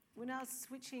now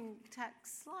switching tack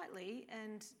slightly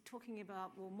and talking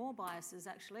about, well, more biases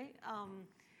actually,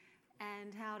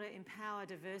 and how to empower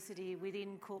diversity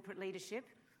within corporate leadership.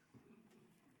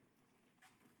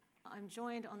 I'm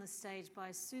joined on the stage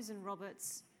by Susan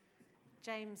Roberts,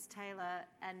 James Taylor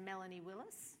and Melanie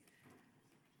Willis.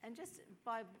 And just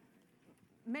by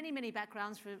many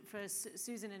backgrounds for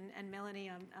Susan and Melanie,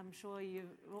 I'm sure you're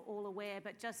all aware,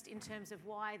 but just in terms of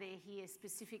why they're here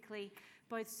specifically,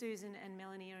 both Susan and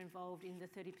Melanie are involved in the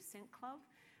 30% Club.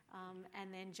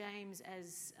 And then James,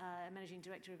 as Managing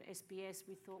Director of SBS,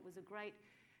 we thought was a great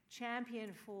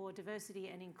champion for diversity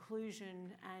and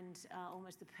inclusion, and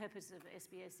almost the purpose of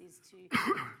SBS is to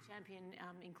champion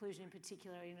inclusion in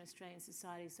particular in Australian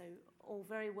society. So all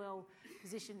very well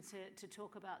positioned to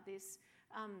talk about this.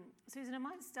 Susan, I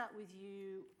might start with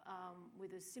you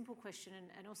with a simple question,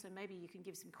 and also maybe you can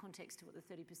give some context to what the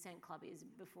 30% Club is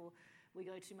before we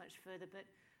go too much further. But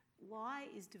why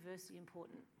is diversity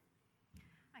important?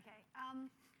 Okay.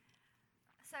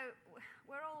 So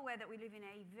we're all aware that we live in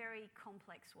a very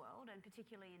complex world, and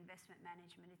particularly investment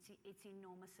management. It's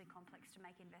enormously complex to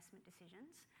make investment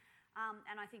decisions.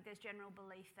 And I think there's general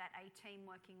belief that a team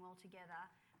working well together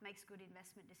makes good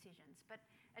investment decisions. But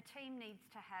a team needs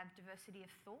to have diversity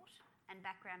of thought and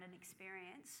background and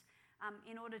experience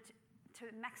in order to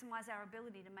maximise our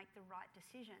ability to make the right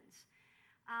decisions.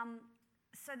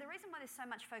 So the reason why there's so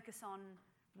much focus on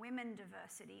women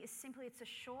diversity is simply it's a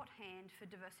shorthand for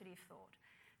diversity of thought.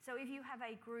 So if you have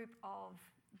a group of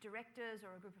directors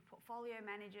or a group of portfolio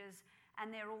managers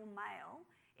and they're all male,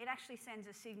 it actually sends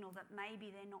a signal that maybe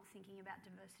they're not thinking about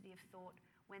diversity of thought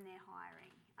when they're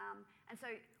hiring. And so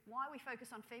why we focus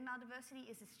on female diversity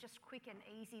is it's just quick and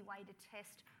easy way to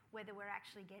test whether we're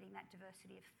actually getting that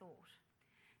diversity of thought.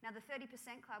 Now the 30%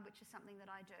 Club, which is something that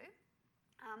I do,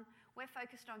 we're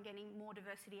focused on getting more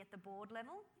diversity at the board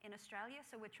level in Australia.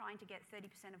 So we're trying to get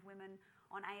 30% of women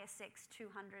on ASX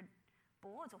 200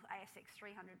 boards, or ASX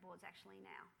 300 boards actually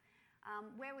now.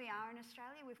 Where we are in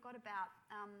Australia, we've got about,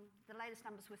 the latest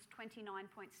numbers was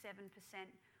 29.7%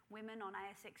 women on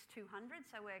ASX 200,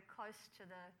 so we're close to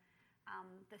the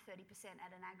 30%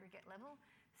 at an aggregate level.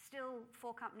 Still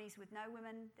 4 companies with no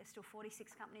women, there's still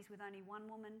 46 companies with only 1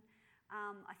 woman.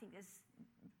 I think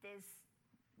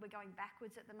we're going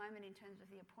backwards at the moment in terms of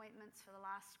the appointments. For the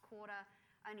last quarter,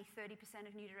 only 30%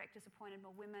 of new directors appointed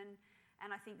were women. And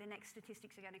I think the next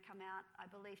statistics are going to come out, I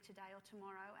believe, today or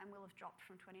tomorrow, and will have dropped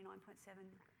from 29.7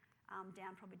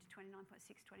 down probably to 29.6,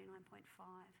 29.5.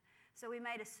 So we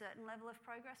made a certain level of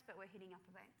progress, but we're hitting up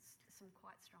against some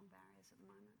quite strong barriers at the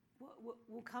moment.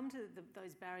 We'll come to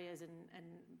those barriers and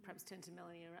perhaps turn to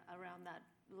Melanie around that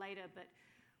later, but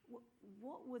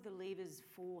what were the levers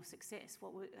for success?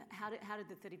 How did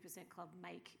the 30% Club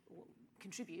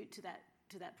contribute to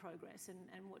that progress,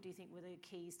 and what do you think were the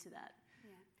keys to that?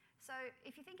 So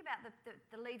if you think about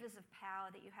the levers of power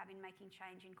that you have in making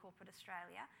change in corporate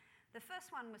Australia, the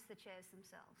first one was the chairs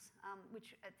themselves,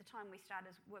 which at the time we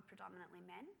started were predominantly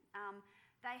men.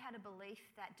 They had a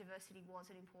belief that diversity was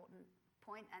an important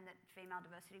point and that female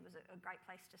diversity was a great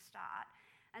place to start.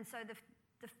 And so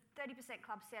the 30%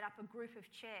 Club set up a group of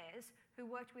chairs who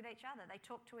worked with each other. They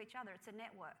talked to each other. It's a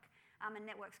network, and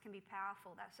networks can be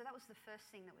powerful. So that was the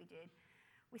first thing that we did.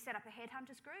 We set up a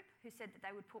headhunters group who said that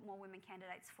they would put more women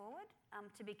candidates forward.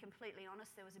 To be completely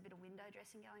honest, there was a bit of window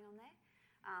dressing going on there.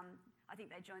 I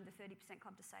think they joined the 30%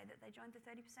 Club to say that they joined the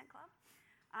 30% Club.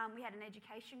 We had an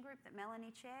education group that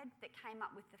Melanie chaired that came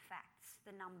up with the facts,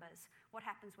 the numbers. What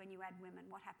happens when you add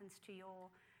women? What happens to your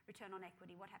return on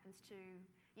equity? What happens to,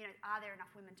 are there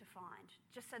enough women to find?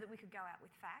 Just so that we could go out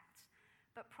with facts.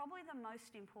 But probably the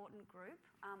most important group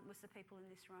was the people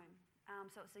in this room.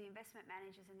 So it's the investment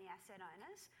managers and the asset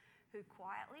owners who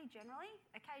quietly, generally,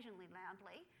 occasionally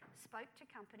loudly, spoke to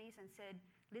companies and said,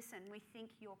 listen, we think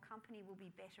your company will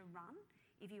be better run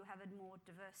if you have a more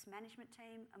diverse management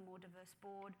team, a more diverse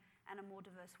board, and a more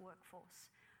diverse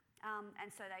workforce. And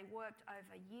so they worked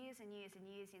over years and years and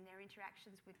years in their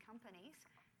interactions with companies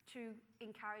to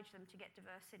encourage them to get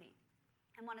diversity.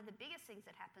 And one of the biggest things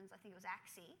that happens, I think it was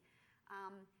AXI,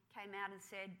 came out and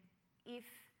said,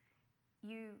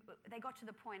 they got to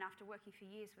the point after working for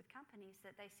years with companies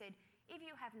that they said, if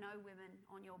you have no women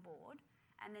on your board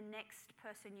and the next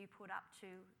person you put up to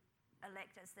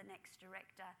elect as the next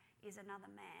director is another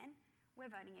man, we're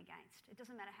voting against. It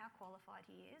doesn't matter how qualified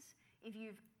he is.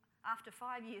 After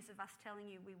 5 years of us telling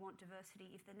you we want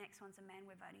diversity, if the next one's a man,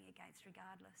 we're voting against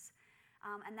regardless.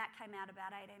 And that came out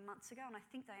about 18 months ago, and I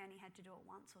think they only had to do it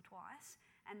once or twice.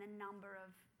 And the number of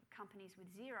companies with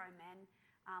 0 men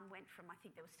went from, I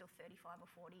think there was still 35 or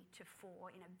 40 to 4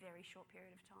 in a very short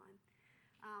period of time.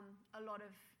 A lot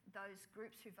of those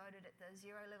groups who voted at the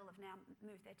 0 level have now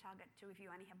moved their target to if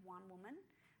you only have one woman,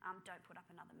 don't put up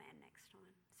another man next time.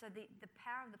 So the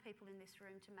power of the people in this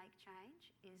room to make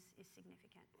change is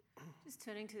significant. Just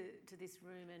turning to this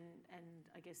room and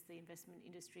I guess the investment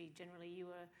industry generally, you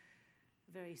were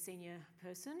a very senior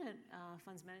person at a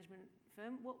funds management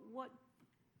firm. What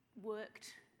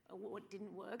worked, or what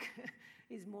didn't work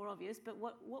is more obvious, but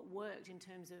what worked in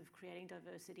terms of creating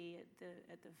diversity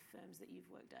at the firms that you've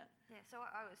worked at? Yeah, so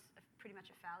I was pretty much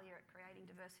a failure at creating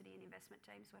diversity in investment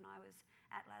teams when I was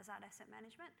at Lazard Asset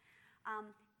Management.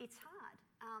 It's hard.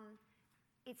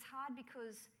 It's hard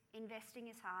because investing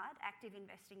is hard, active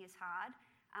investing is hard.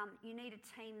 You need a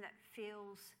team that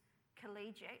feels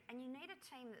collegiate, and you need a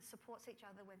team that supports each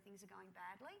other when things are going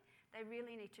badly. They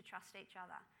really need to trust each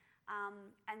other.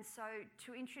 And so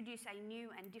to introduce a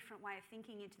new and different way of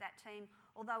thinking into that team,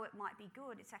 although it might be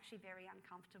good, it's actually very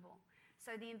uncomfortable.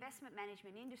 So the investment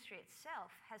management industry itself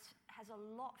has a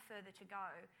lot further to go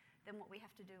than what we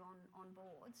have to do on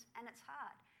boards, and it's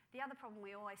hard. The other problem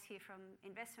we always hear from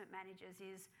investment managers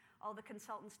is, oh, the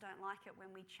consultants don't like it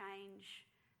when we change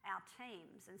our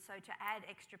teams, and so to add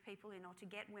extra people in or to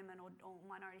get women or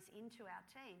minorities into our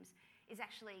teams is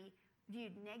actually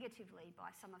viewed negatively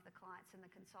by some of the clients and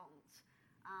the consultants.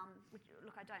 Which,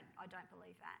 look, I don't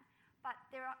believe that. But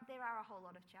there are a whole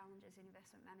lot of challenges in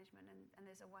investment management, and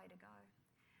there's a way to go.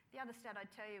 The other stat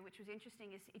I'd tell you, which was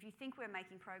interesting, is if you think we're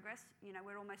making progress,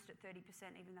 we're almost at 30%,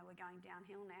 even though we're going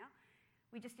downhill now.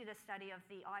 We just did a study of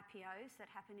the IPOs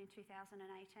that happened in 2018,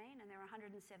 and there were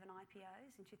 107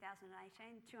 IPOs in 2018,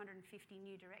 250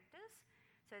 new directors.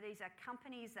 So these are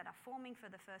companies that are forming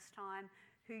for the first time,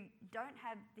 who don't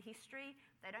have the history,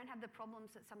 they don't have the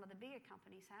problems that some of the bigger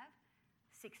companies have.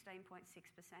 16.6%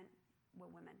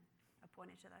 were women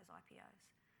appointed to those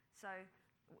IPOs. So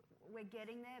we're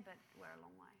getting there, but we're a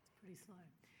long way. It's pretty slow.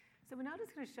 So we're now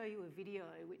just going to show you a video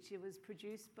which was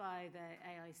produced by the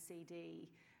AICD,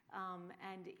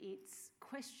 and it's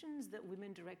questions that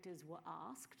women directors were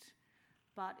asked,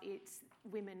 but it's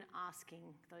women asking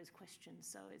those questions.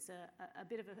 So it's a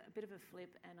bit of a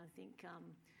flip, and I think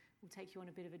we'll take you on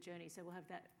a bit of a journey. So we'll have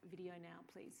that video now,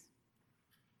 please.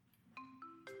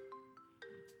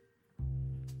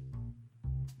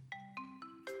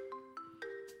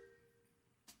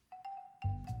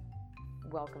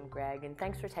 Welcome, Greg, and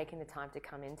thanks for taking the time to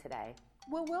come in today.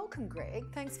 Well, welcome, Greg.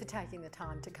 Thanks for taking the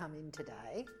time to come in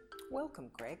today. Welcome,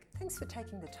 Greg. Thanks for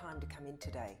taking the time to come in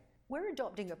today. We're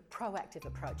adopting a proactive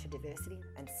approach to diversity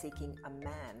and seeking a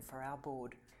man for our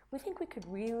board. We think we could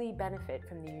really benefit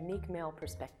from the unique male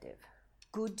perspective.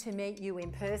 Good to meet you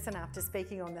in person. After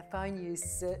speaking on the phone, you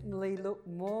certainly look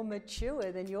more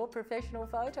mature than your professional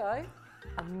photo.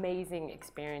 Amazing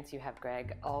experience you have,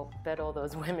 Greg. I'll bet all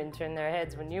those women turn their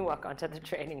heads when you walk onto the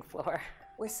training floor.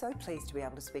 We're so pleased to be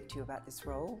able to speak to you about this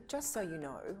role. Just so you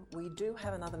know, we do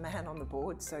have another man on the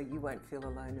board, so you won't feel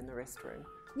alone in the restroom.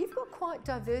 You've got quite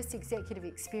diverse executive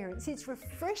experience. It's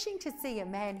refreshing to see a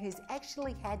man who's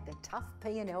actually had the tough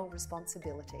P&L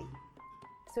responsibility.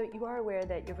 So you are aware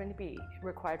that you're going to be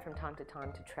required from time to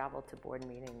time to travel to board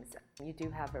meetings. You do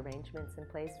have arrangements in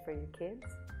place for your kids?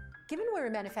 Given we're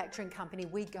a manufacturing company,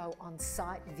 we go on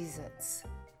site visits.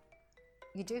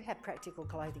 You do have practical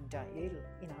clothing, don't you?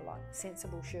 Like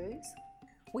sensible shoes?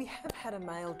 We have had a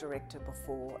male director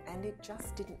before, and it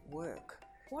just didn't work.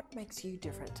 What makes you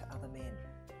different to other men?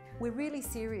 We're really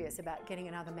serious about getting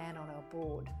another man on our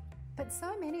board, but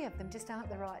so many of them just aren't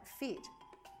the right fit.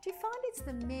 Do you find it's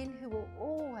the men who are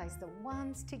always the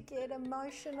ones to get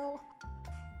emotional?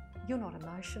 You're not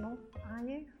emotional, are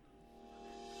you?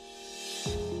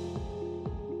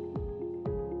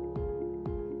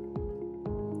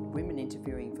 Women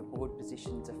interviewing for board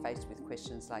positions are faced with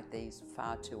questions like these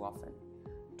far too often.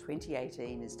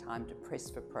 2018 is time to press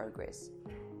for progress.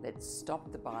 Let's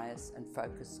stop the bias and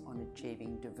focus on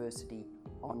achieving diversity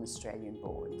on Australian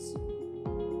boards.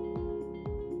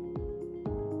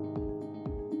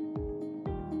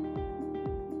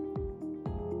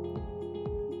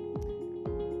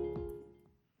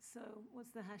 So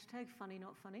what's the hashtag? Funny,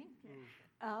 not funny?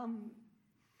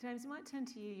 James, I might turn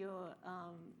to you. You're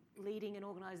leading an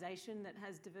organisation that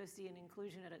has diversity and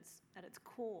inclusion at its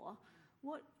core.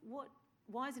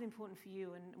 Why is it important for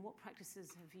you, and what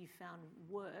practices have you found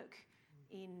work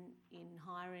in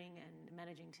hiring and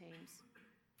managing teams?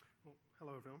 Well,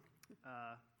 hello everyone.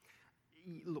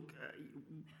 Look,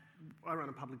 I run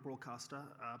a public broadcaster.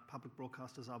 Public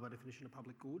broadcasters are by definition a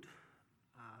public good.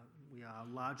 We are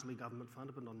largely government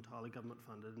funded, but not entirely government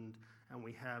funded, and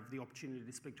we have the opportunity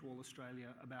to speak to all Australia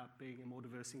about being a more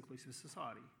diverse, inclusive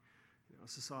society. A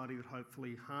society that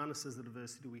hopefully harnesses the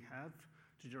diversity we have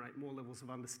to generate more levels of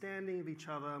understanding of each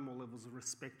other, more levels of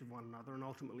respect of one another, and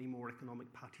ultimately more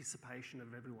economic participation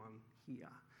of everyone here.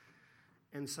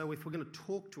 And so if we're going to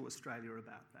talk to Australia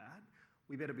about that,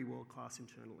 we better be world-class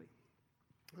internally.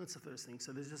 That's the first thing.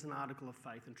 So there's just an article of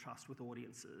faith and trust with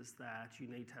audiences that you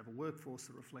need to have a workforce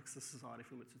that reflects the society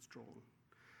from which it's drawn.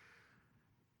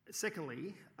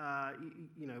 Secondly,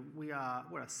 we're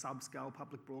a sub-scale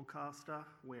public broadcaster.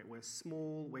 We're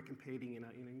small. We're competing in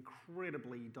an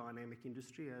incredibly dynamic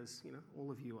industry, as all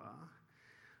of you are.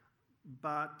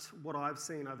 But what I've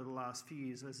seen over the last few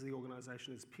years, as the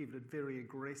organisation has pivoted very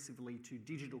aggressively to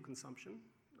digital consumption,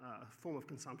 a form of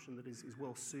consumption that is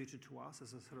well suited to us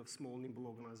as a sort of small, nimble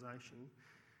organisation,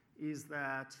 is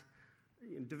that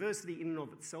diversity in and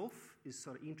of itself is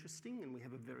sort of interesting, and we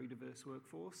have a very diverse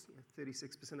workforce.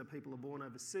 36% of people are born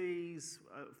overseas,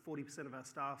 40% of our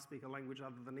staff speak a language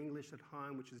other than English at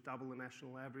home, which is double the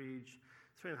national average,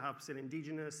 3.5%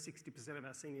 Indigenous, 60% of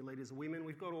our senior leaders are women.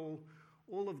 We've got all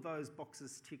of those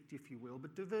boxes ticked, if you will,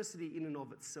 but diversity in and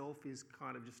of itself is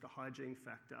kind of just a hygiene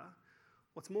factor.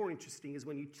 What's more interesting is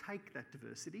when you take that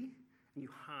diversity and you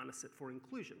harness it for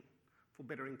inclusion, for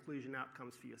better inclusion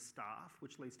outcomes for your staff,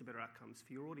 which leads to better outcomes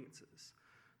for your audiences.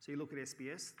 So you look at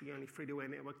SBS, the only free-to-air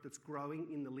network that's growing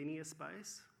in the linear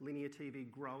space, linear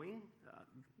TV growing,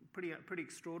 pretty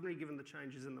extraordinary given the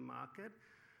changes in the market.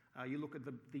 You look at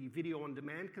the video on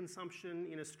demand consumption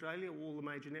in Australia, all the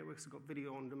major networks have got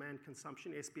video on demand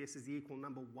consumption. SBS is the equal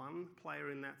number one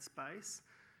player in that space.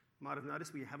 Might have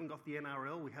noticed we haven't got the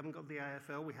NRL, we haven't got the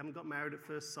AFL, we haven't got Married at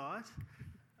First Sight.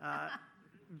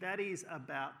 That is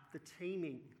about the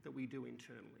teaming that we do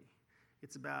internally.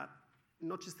 It's about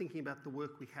not just thinking about the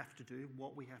work we have to do,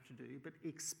 what we have to do, but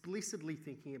explicitly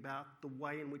thinking about the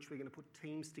way in which we're going to put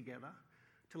teams together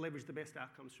to leverage the best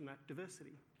outcomes from that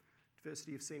diversity.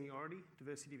 Diversity of seniority,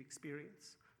 diversity of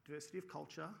experience, diversity of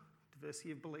culture,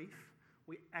 diversity of belief.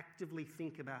 We actively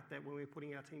think about that when we're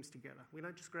putting our teams together. We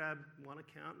don't just grab one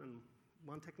account and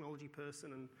one technology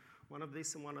person and one of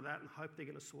this and one of that and hope they're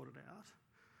going to sort it out.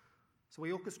 So we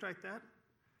orchestrate that.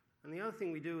 And the other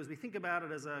thing we do is we think about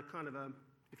it as a kind of a,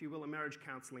 if you will, a marriage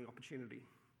counselling opportunity.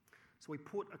 So we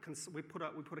put a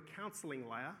counselling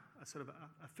layer, a sort of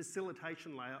a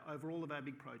facilitation layer over all of our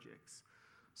big projects.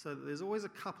 So that there's always a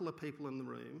couple of people in the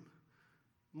room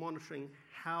monitoring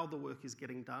how the work is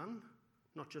getting done,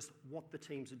 not just what the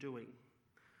teams are doing.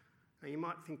 Now, you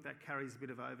might think that carries a bit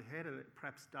of overhead, and it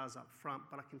perhaps does up front,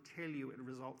 but I can tell you it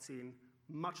results in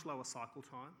much lower cycle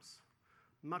times,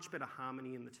 much better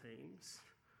harmony in the teams.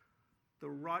 The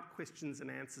right questions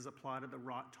and answers applied at the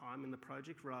right time in the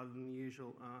project rather than the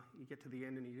usual, you get to the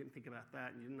end and you didn't think about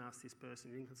that, and you didn't ask this person,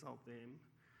 you didn't consult them.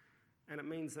 And it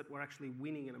means that we're actually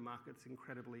winning in a market that's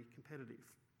incredibly competitive.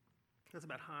 That's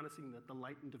about harnessing the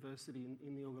latent diversity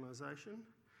in the organisation.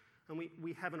 And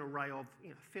we have an array of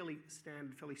fairly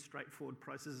standard, fairly straightforward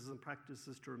processes and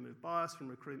practices to remove bias from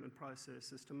recruitment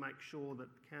processes, to make sure that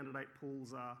candidate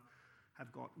pools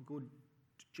have got good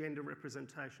gender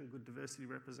representation, good diversity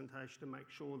representation, to make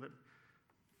sure that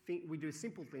we do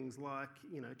simple things like,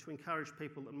 to encourage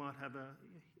people that might have a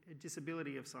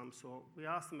disability of some sort. We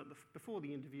ask them before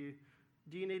the interview,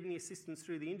 do you need any assistance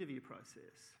through the interview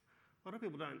process? A lot of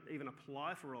people don't even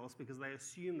apply for roles because they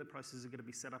assume the processes are going to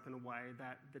be set up in a way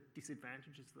that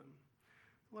disadvantages them.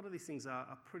 A lot of these things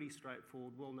are pretty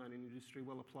straightforward, well-known in industry,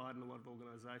 well applied in a lot of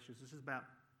organisations. It's just about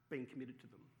being committed to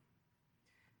them.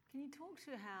 Can you talk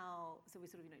to how, so we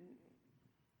sort of,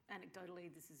 anecdotally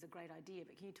this is a great idea,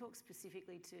 but can you talk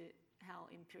specifically to how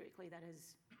empirically that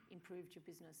has improved your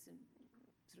business and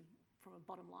sort of from a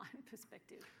bottom line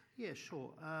perspective? Yeah,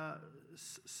 sure.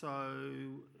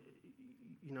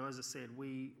 As I said,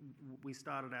 we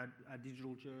started our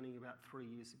digital journey about 3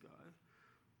 years ago.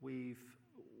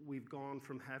 We've gone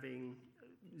from having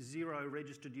 0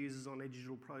 registered users on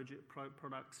digital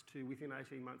products to, within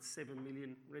 18 months, 7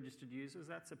 million registered users.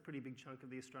 That's a pretty big chunk of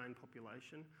the Australian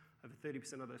population. Over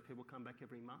 30% of those people come back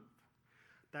every month.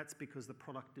 That's because the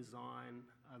product design,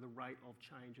 the rate of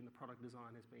change in the product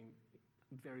design has been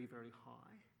very, very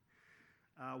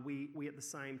high. We at the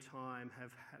same time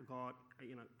have got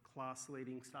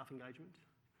class-leading staff engagement.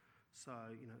 So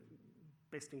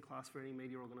best in class for any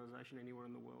media organisation anywhere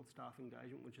in the world, staff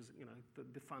engagement, which is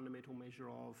the fundamental measure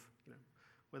of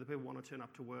whether people want to turn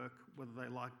up to work, whether they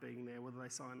like being there, whether they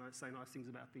say nice things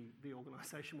about the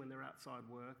organisation when they're outside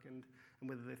work, and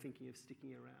whether they're thinking of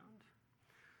sticking around.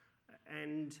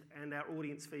 And our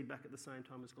audience feedback at the same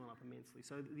time has gone up immensely.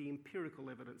 So the empirical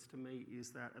evidence to me is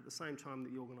that at the same time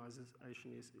that the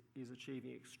organisation is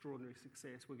achieving extraordinary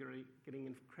success, we're getting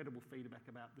incredible feedback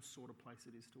about the sort of place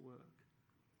it is to work.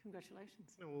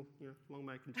 Congratulations. Oh, well, long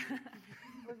may it continue.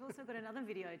 We've also got another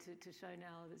video to show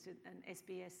now. That's an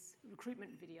SBS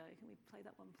recruitment video. Can we play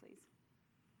that one, please?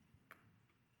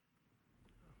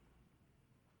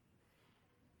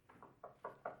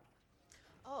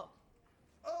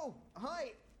 Oh,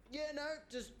 hi. Yeah, no,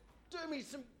 just do me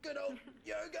some good old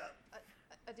yoga.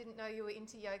 I didn't know you were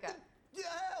into yoga.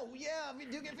 Oh, yeah, I've been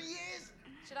doing it for years.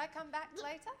 Should I come back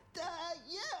later?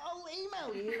 Yeah, I'll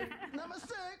email you.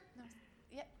 Namaste.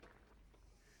 Yep.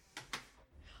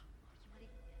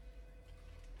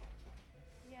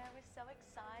 Yeah, we're so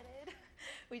excited.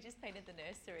 We just painted the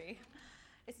nursery.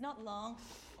 It's not long.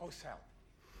 Oh, Sal,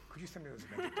 could you send me those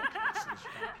amended documents as soon as you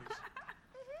can, please?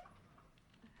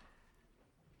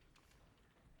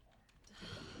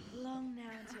 Long now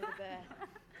until the birth.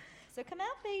 So come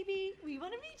out, baby. We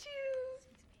want to meet you.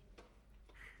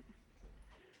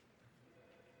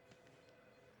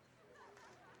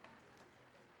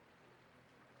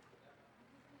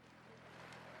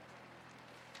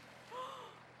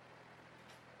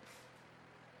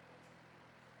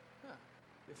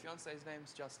 Your fiance's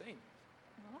name's Justine.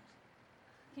 What?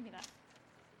 Give me that.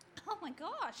 Oh my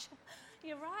gosh.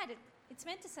 You're right. It's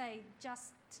meant to say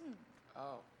Justin.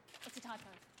 Oh. It's a typo.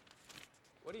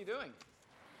 What are you doing?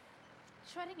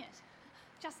 Shredding it.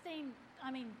 Justin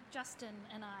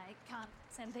and I can't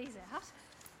send these out.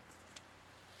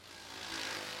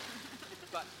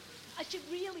 But... I should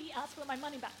really ask for my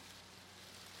money back.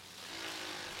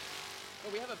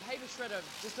 Well, we have a paper shredder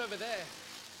just over there.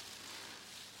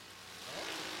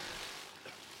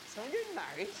 Someone getting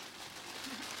married?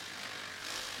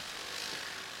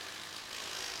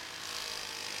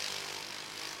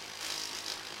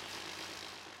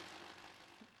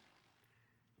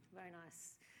 Very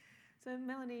nice. So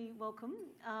Melanie, welcome.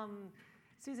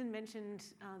 Susan mentioned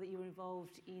that you were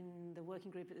involved in the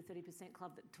working group at the 30%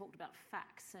 Club that talked about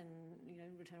facts and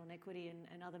return on equity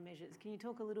and other measures. Can you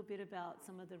talk a little bit about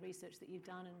some of the research that you've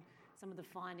done and some of the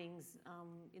findings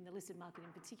in the listed market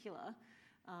in particular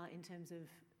in terms of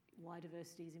why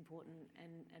diversity is important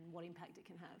and what impact it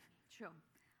can have? Sure.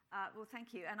 Well,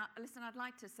 thank you. And listen, I'd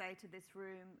like to say to this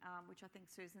room, which I think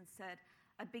Susan said,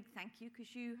 a big thank you,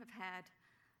 because you have had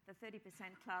the 30%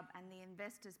 Club and the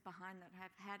investors behind that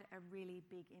have had a really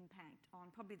big impact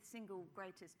on, probably the single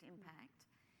greatest impact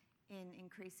in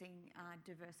increasing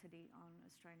diversity on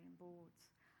Australian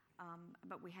boards.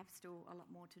 But we have still a lot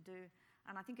more to do.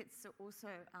 And I think it's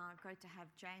also great to have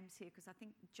James here, because I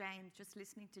think James, just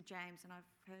listening to James, and I've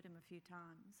heard him a few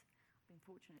times, I've been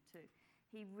fortunate too,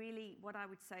 he really, what I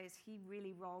would say is he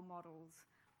really role models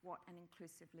what an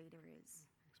inclusive leader is,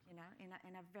 in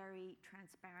a very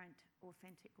transparent,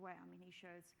 authentic way. I mean, he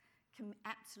shows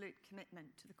absolute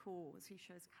commitment to the cause. He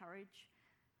shows courage,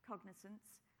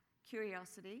 cognizance,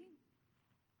 curiosity,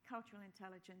 cultural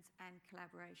intelligence and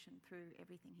collaboration through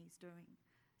everything he's doing.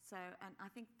 So, and I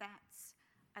think that's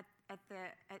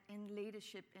in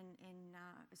leadership in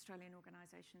Australian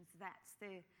organisations, that's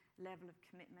the level of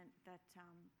commitment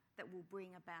that will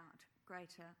bring about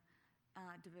greater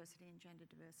diversity and gender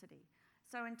diversity.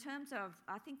 So in terms of,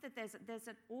 I think that there's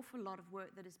an awful lot of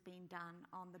work that has been done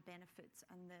on the benefits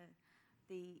and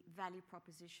the value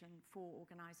proposition for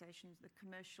organisations, the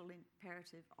commercial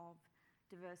imperative of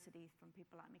diversity from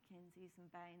people like McKinsey's and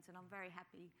Bain's, and I'm very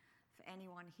happy for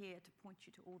anyone here to point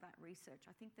you to all that research.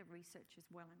 I think the research is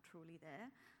well and truly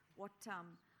there. What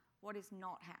is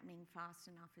not happening fast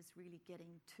enough is really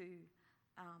getting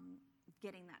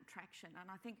that traction. And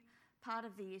I think part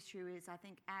of the issue is, I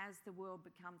think as the world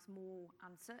becomes more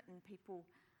uncertain, people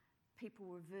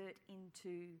revert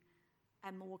into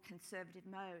a more conservative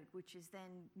mode, which is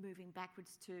then moving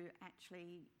backwards to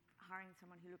actually hiring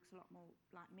someone who looks a lot more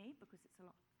like me, because it's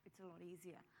a lot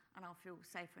easier and I'll feel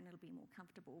safer and it'll be more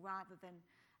comfortable, rather than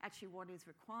actually what is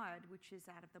required, which is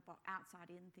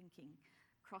outside-in thinking,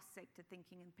 cross-sector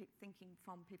thinking, and thinking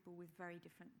from people with very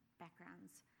different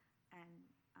backgrounds and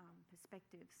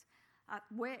perspectives.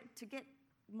 To get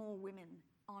more women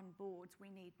on boards, we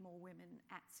need more women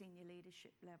at senior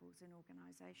leadership levels in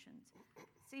organisations.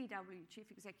 CEW,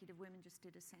 Chief Executive Women, just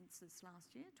did a census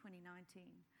last year, 2019,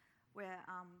 where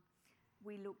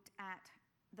we looked at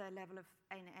the level of,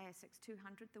 in ASX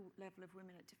 200, the level of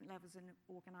women at different levels in an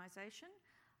organisation.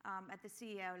 At the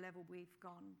CEO level, we've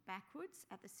gone backwards.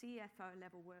 At the CFO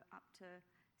level, we're up to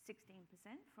 16%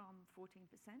 from 14%,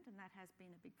 and that has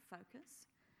been a big focus.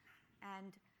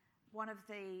 And one of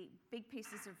the big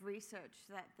pieces of research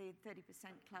that the 30%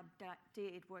 Club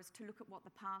did was to look at what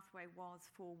the pathway was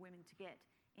for women to get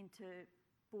into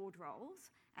board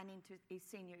roles and into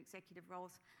senior executive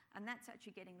roles, and that's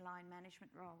actually getting line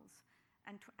management roles.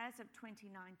 And as of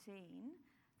 2019,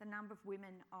 the number of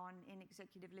women in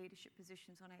executive leadership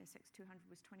positions on ASX 200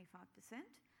 was 25%.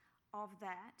 Of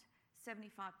that, 75%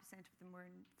 of them were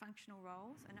in functional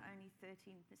roles and only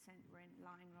 13% were in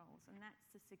line roles. And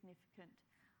that's a significant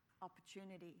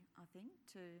opportunity, I think,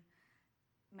 to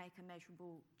make a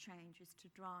measurable change, is to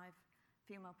drive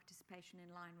female participation in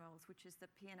line roles, which is the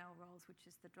P&L roles, which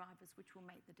is the drivers, which will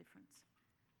make the difference.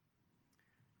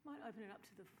 Might open it up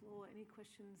to the floor. Any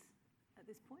questions at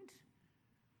this point?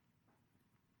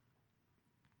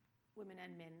 Women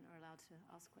and men are allowed to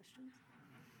ask questions.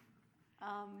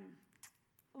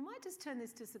 We might just turn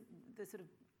this to the sort of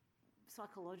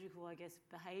psychological, I guess,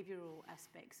 behavioural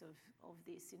aspects of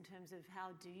this, in terms of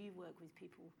how do you work with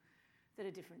people that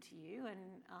are different to you,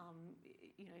 and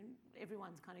you know,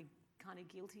 everyone's kind of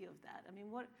guilty of that. I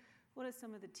mean, what are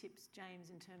some of the tips,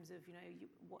 James, in terms of, you know,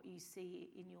 what you see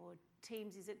in your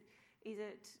teams? Is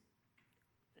it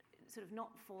sort of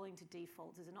not falling to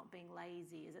defaults? Is it not being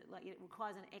lazy? Is it like it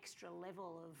requires an extra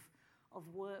level of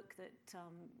work that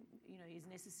you know, is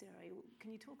necessary?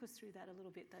 Can you talk us through that a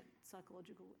little bit, that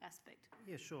psychological aspect?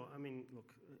 Yeah, sure. I mean,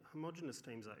 look, homogenous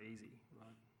teams are easy,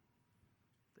 right?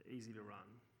 They're easy to run,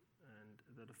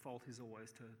 and the default is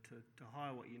always to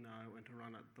hire what you know and to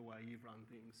run it the way you've run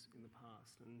things in the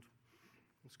past, and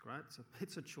it's great. So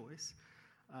it's a choice,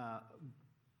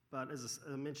 but as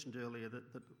I mentioned earlier,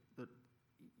 that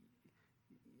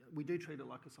we do treat it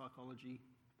like a psychology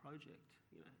project.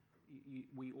 You know,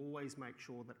 we always make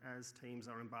sure that as teams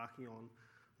are embarking on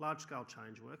large-scale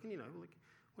change work, and you know, like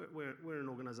we're an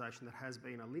organisation that has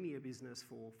been a linear business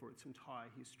for its entire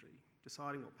history,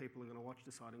 deciding what people are going to watch,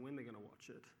 deciding when they're going to watch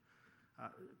it,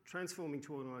 transforming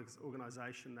to an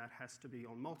organisation that has to be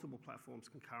on multiple platforms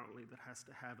concurrently, that has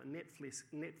to have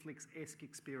a Netflix-esque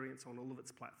experience on all of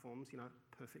its platforms, you know,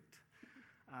 perfect.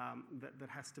 That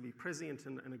has to be prescient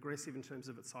and aggressive in terms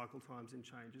of its cycle times and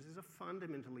changes, is a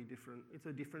fundamentally different, it's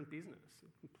a different business,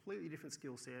 completely different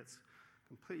skill sets,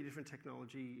 completely different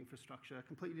technology infrastructure,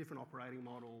 completely different operating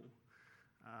model,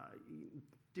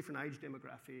 different age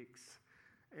demographics.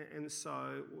 And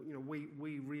so, you know,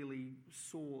 we really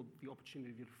saw the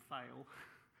opportunity to fail,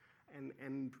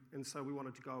 and so we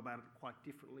wanted to go about it quite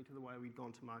differently to the way we'd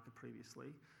gone to market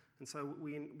previously. And so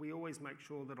we always make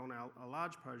sure that on our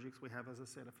large projects we have, as I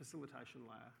said, a facilitation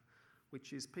layer,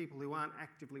 which is people who aren't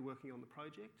actively working on the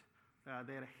project. They are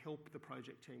there to help the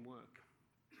project team work.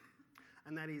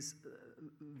 And that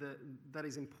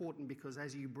is important, because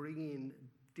as you bring in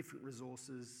different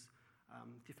resources,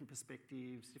 different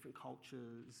perspectives, different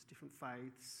cultures, different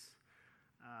faiths,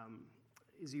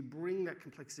 as you bring that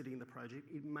complexity in the project,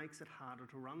 it makes it harder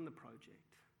to run the project.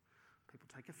 People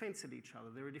take offence at each other.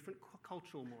 There are different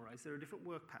cultural mores. There are different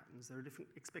work patterns. There are different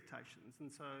expectations.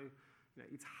 And so, you know,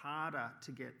 it's harder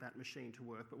to get that machine to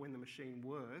work. But when the machine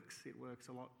works, it works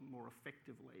a lot more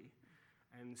effectively.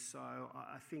 And so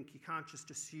I think you can't just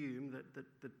assume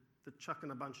that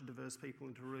chucking a bunch of diverse people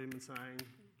into a room and saying,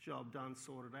 job done,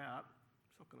 sorted out,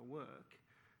 it's not going to work.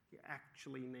 You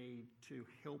actually need to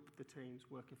help the teams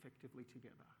work effectively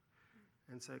together.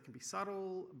 And so it can be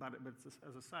subtle, but it's,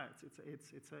 as I say,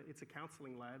 it's a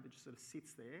counselling lab that just sort of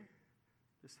sits there,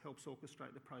 just helps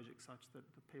orchestrate the project such that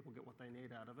the people get what they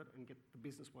need out of it and get the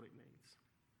business what it needs.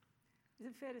 Is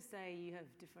it fair to say you have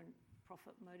different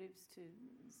profit motives to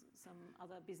some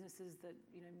other businesses that,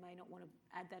 you know, may not want to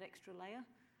add that extra layer?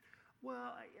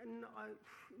 Well,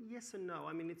 yes and no.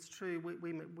 I mean, it's true.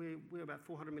 We're about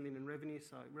 400 million in revenue,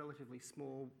 so relatively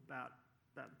small. About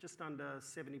just under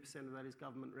 70% of that is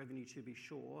government revenue, to be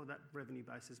sure. That revenue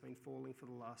base has been falling for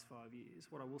the last 5 years.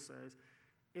 What I will say is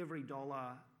every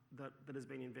dollar that has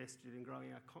been invested in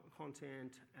growing our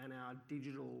content and our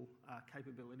digital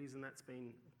capabilities, and that's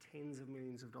been tens of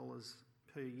millions of dollars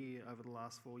per year over the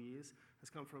last 4 years, has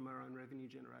come from our own revenue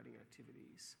generating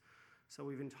activities. So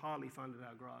we've entirely funded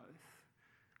our growth,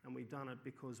 and we've done it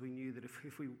because we knew that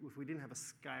if we didn't have a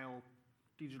scale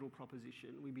digital proposition,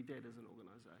 we'd be dead as an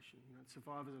organisation. You know, to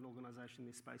survive as an organisation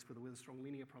in this space with a strong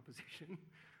linear proposition,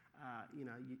 you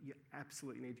know, you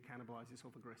absolutely need to cannibalise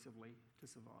yourself aggressively to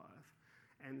survive.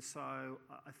 And so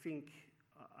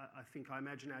I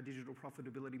imagine our digital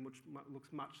profitability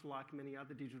looks much like many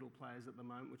other digital players at the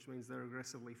moment, which means they're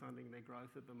aggressively funding their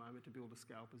growth at the moment to build a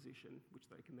scale position, which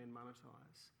they can then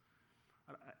monetise.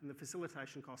 And the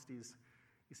facilitation cost is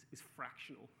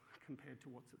fractional compared to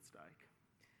what's at stake.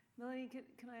 Melanie,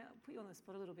 can I put you on the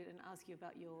spot a little bit and ask you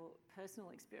about your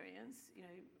personal experience, you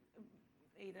know,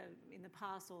 either in the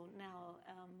past or now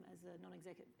as a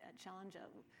non-exec at Challenger?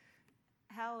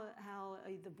 How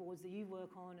are the boards that you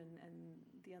work on and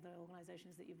the other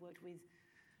organisations that you've worked with,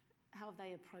 how have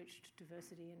they approached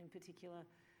diversity and in particular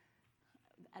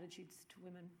attitudes to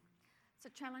women? So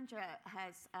Challenger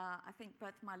has, I think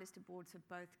both my listed boards have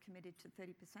both committed to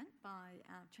 30% by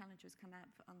Challenger's come out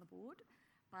on the board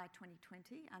by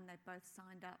 2020, and they've both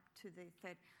signed up to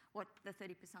what the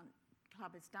 30%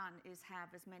 club has done is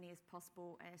have as many as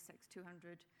possible ASX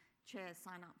 200 chairs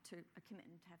sign up to a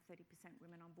commitment to have 30%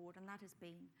 women on board, and that has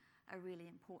been a really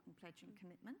important pledge and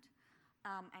commitment.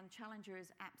 And Challenger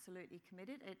is absolutely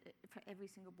committed. For every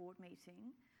single board meeting,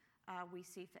 we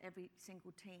see for every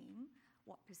single team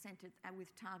what percentage,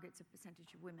 with targets of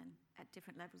percentage of women at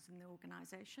different levels in the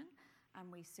organisation,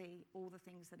 and we see all the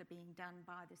things that are being done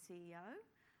by the CEO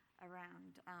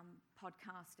around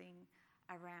podcasting,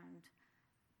 around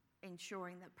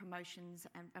ensuring that promotions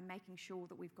and making sure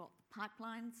that we've got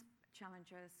pipelines.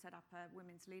 Challenger set up a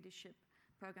women's leadership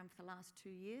program for the last 2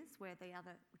 years where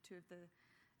two of the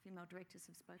female directors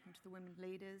have spoken to the women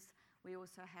leaders. We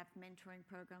also have mentoring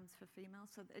programs for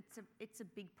females. So it's a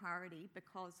big priority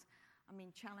because, I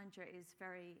mean, Challenger is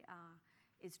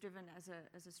is driven as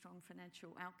a strong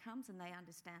financial outcomes, and they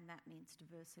understand that means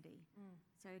diversity.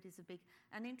 So it is a big,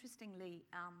 and interestingly,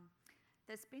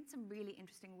 there's been some really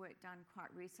interesting work done quite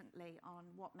recently on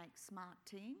what makes smart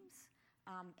teams.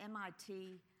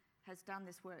 MIT has done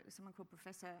this work with someone called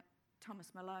Professor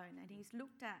Thomas Malone, and he's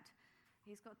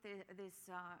got this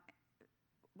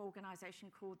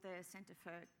organisation called the Centre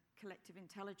for Collective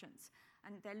Intelligence,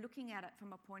 and they're looking at it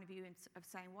from a point of view of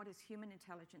saying what is human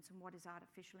intelligence and what is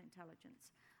artificial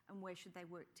intelligence, and where should they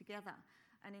work together.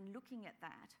 And in looking at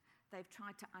that, they've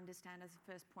tried to understand as a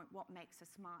first point what makes a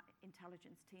smart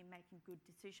intelligence team making good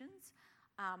decisions.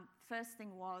 First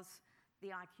thing was the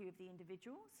IQ of the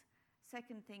individuals.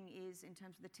 Second thing is, in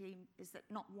terms of the team, is that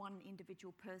not one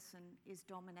individual person is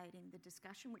dominating the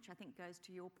discussion, which I think goes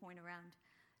to your point around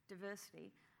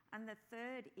diversity. And the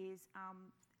third is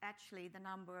actually the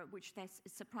number, which they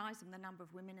surprised them, the number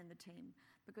of women in the team,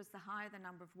 because the higher the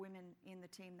number of women in the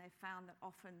team, they found that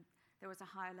often there was a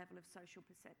higher level of social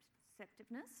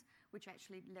perceptiveness, which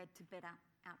actually led to better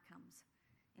outcomes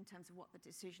in terms of what the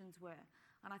decisions were.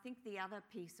 And I think the other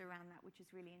piece around that, which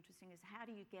is really interesting, is how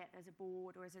do you get, as a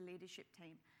board or as a leadership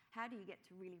team, how do you get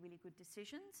to really, really good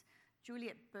decisions?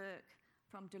 Juliet Burke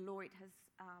from Deloitte has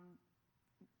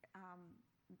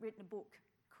written a book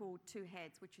called Two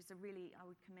Heads, which is I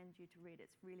would commend you to read it.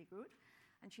 It's really good.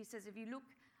 And she says if you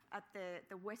look at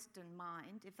the Western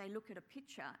mind, if they look at a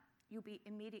picture, you'll be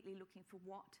immediately looking for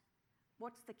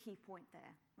what's the key point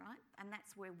there, right? And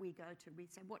that's where we go to. We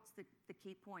say, what's the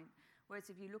key point? Whereas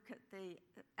if you look at the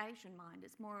Asian mind,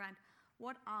 it's more around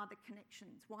what are the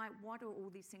connections? What are all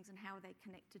these things and how are they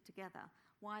connected together?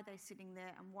 Why are they sitting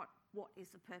there, and what is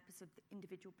the purpose of the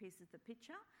individual pieces of the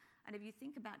picture? And if you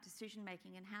think about decision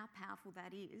making and how powerful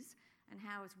that is, and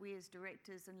how as we as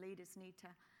directors and leaders need to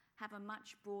have a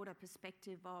much broader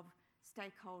perspective of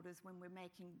stakeholders when we're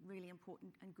making really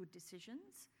important and good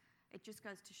decisions, it just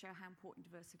goes to show how important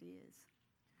diversity is.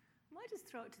 I might just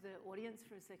throw it to the audience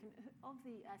for a second. Of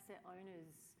the asset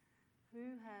owners,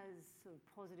 who has sort of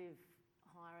positive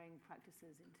hiring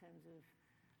practices in terms of,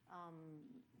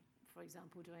 for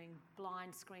example, doing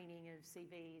blind screening of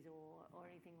CVs or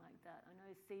anything like that? I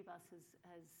know Cbus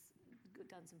has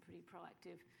done some pretty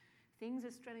proactive things.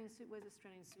 Where's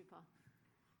Australian Super?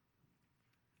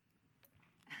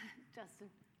 Justin.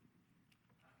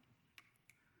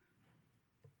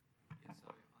 Yeah,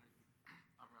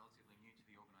 so I'm relatively new to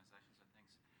the organisation, so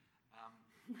thanks.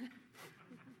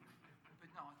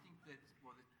 But no, I think that,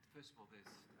 first of all,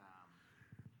 there's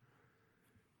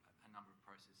a number of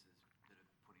processes that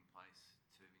are put in place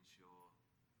to ensure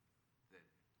that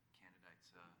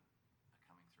candidates are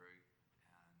coming through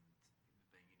and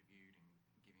being interviewed and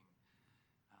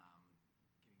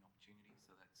giving opportunities.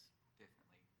 So that's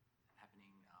definitely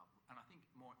happening. And I think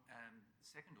more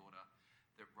second order,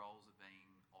 that roles are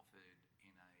being offered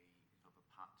in a sort of a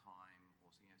part-time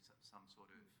or some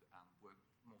sort of work,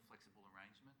 more flexible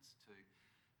arrangements to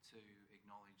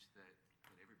acknowledge that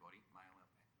everybody, male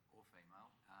or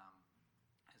female,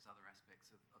 has other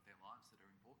aspects of their lives that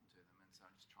are important to them, and so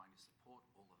just trying to support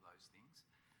all of those things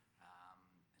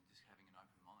and just having an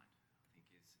open mind, I think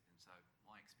is. And so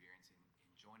my experience in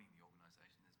joining the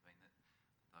organisation has been that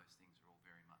those things are all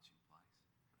very much in place.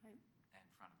 Right. And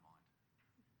front of mind.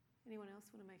 Anyone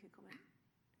else want to make a comment?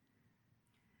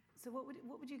 So what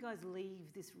would you guys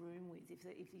leave this room with if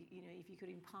you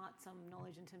could impart some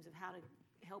knowledge in terms of how to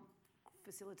help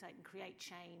facilitate and create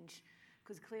change?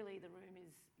 Because clearly the room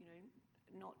is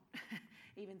not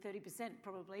even 30%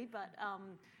 probably, but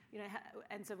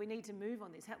and so we need to move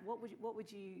on this. What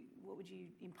would you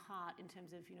impart in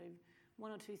terms of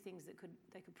one or two things that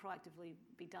could proactively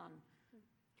be done?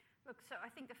 Look, so I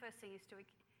think the first thing is to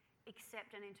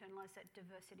accept and internalise that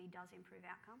diversity does improve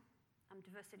outcome.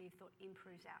 Diversity of thought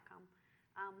improves outcome.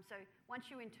 So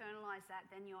once you internalise that,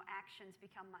 then your actions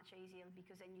become much easier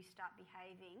because then you start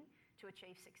behaving to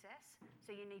achieve success.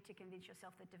 So you need to convince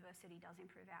yourself that diversity does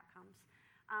improve outcomes.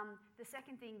 The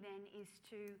second thing then is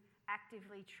to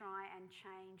actively try and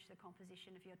change the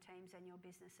composition of your teams and your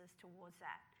businesses towards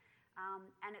that.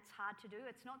 And it's hard to do.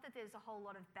 It's not that there's a whole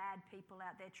lot of bad people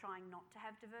out there trying not to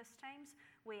have diverse teams.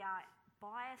 We are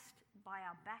biased by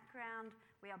our background,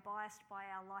 we are biased by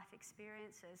our life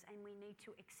experiences, and we need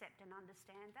to accept and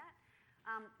understand that.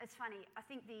 It's funny, I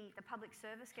think the public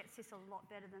service gets this a lot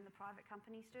better than the private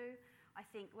companies do. I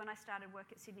think when I started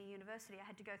work at Sydney University, I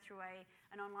had to go through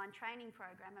an online training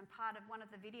program, and part of one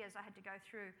of the videos I had to go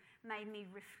through made me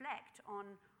reflect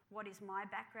on what is my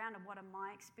background and what are my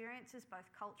experiences, both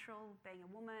cultural, being a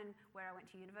woman, where I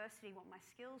went to university, what my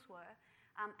skills were.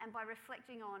 And by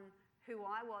reflecting on who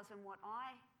I was and where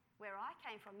I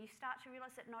came from, you start to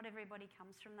realise that not everybody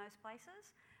comes from those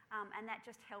places, and that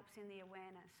just helps in the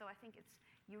awareness. So I think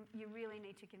you really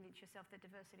need to convince yourself that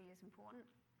diversity is important,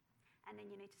 and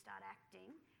then you need to start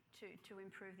acting to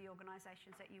improve the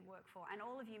organisations that you work for. And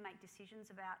all of you make decisions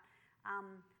about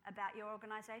your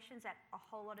organisations at a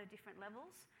whole lot of different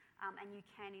levels, and you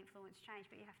can influence change,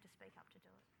 but you have to speak up to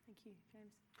do it. Thank you,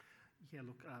 James. Yeah,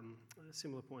 look, a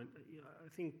similar point. I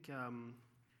think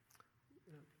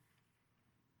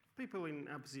people in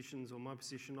our positions or my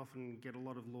position often get a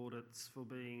lot of laudits for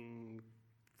being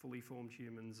fully formed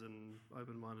humans and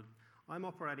open-minded. I'm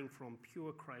operating from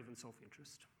pure craven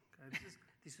self-interest. Okay?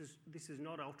 This is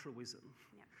not altruism.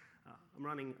 Yep. I'm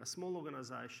running a small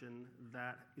organisation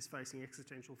that is facing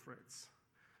existential threats,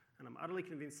 and I'm utterly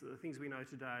convinced that the things we know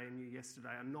today and knew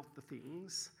yesterday are not the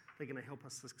things that are going to help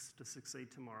us to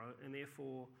succeed tomorrow, and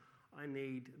therefore I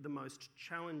need the most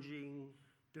challenging,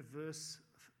 diverse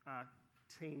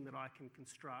team that I can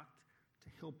construct to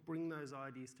help bring those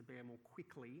ideas to bear more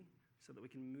quickly so that we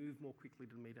can move more quickly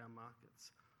to meet our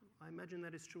markets. I imagine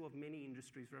that is true of many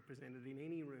industries represented in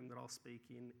any room that I'll speak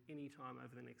in any time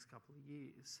over the next couple of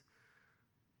years.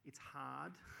 It's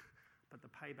hard, but the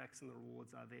paybacks and the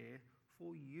rewards are there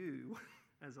for you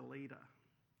as a leader.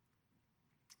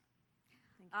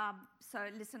 So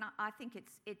listen, I think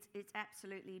it's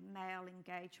absolutely male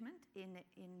engagement in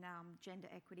gender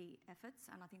equity efforts,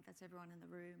 and I think that's everyone in the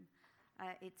room.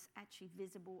 It's actually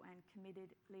visible and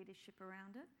committed leadership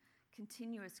around it,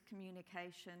 continuous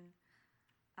communication,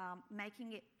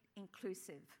 making it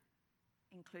inclusion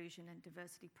and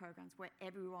diversity programs where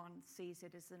everyone sees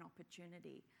it as an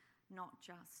opportunity, not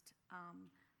just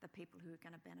the people who are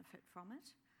going to benefit from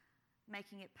it.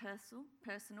 Making it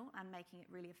personal and making it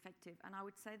really effective. And I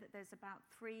would say that there's about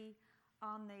 3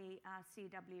 on the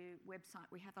CW website.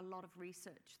 We have a lot of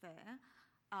research there,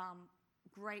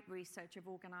 great research of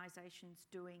organisations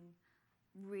doing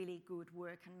really good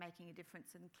work and making a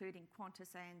difference, including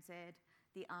Qantas ANZ,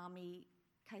 the Army,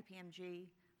 KPMG,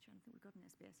 which I don't think we've got an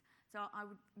SBS. So I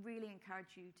would really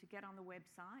encourage you to get on the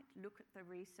website, look at the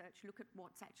research, look at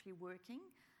what's actually working,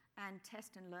 and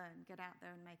test and learn, get out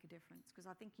there and make a difference. Because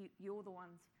I think you're the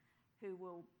ones who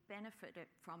will benefit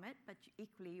from it, but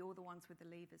equally you're the ones with the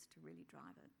levers to really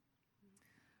drive it.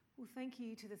 Well, thank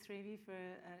you to the 3 of you for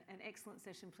an excellent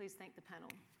session. Please thank the panel.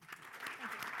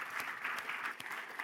 Thank you.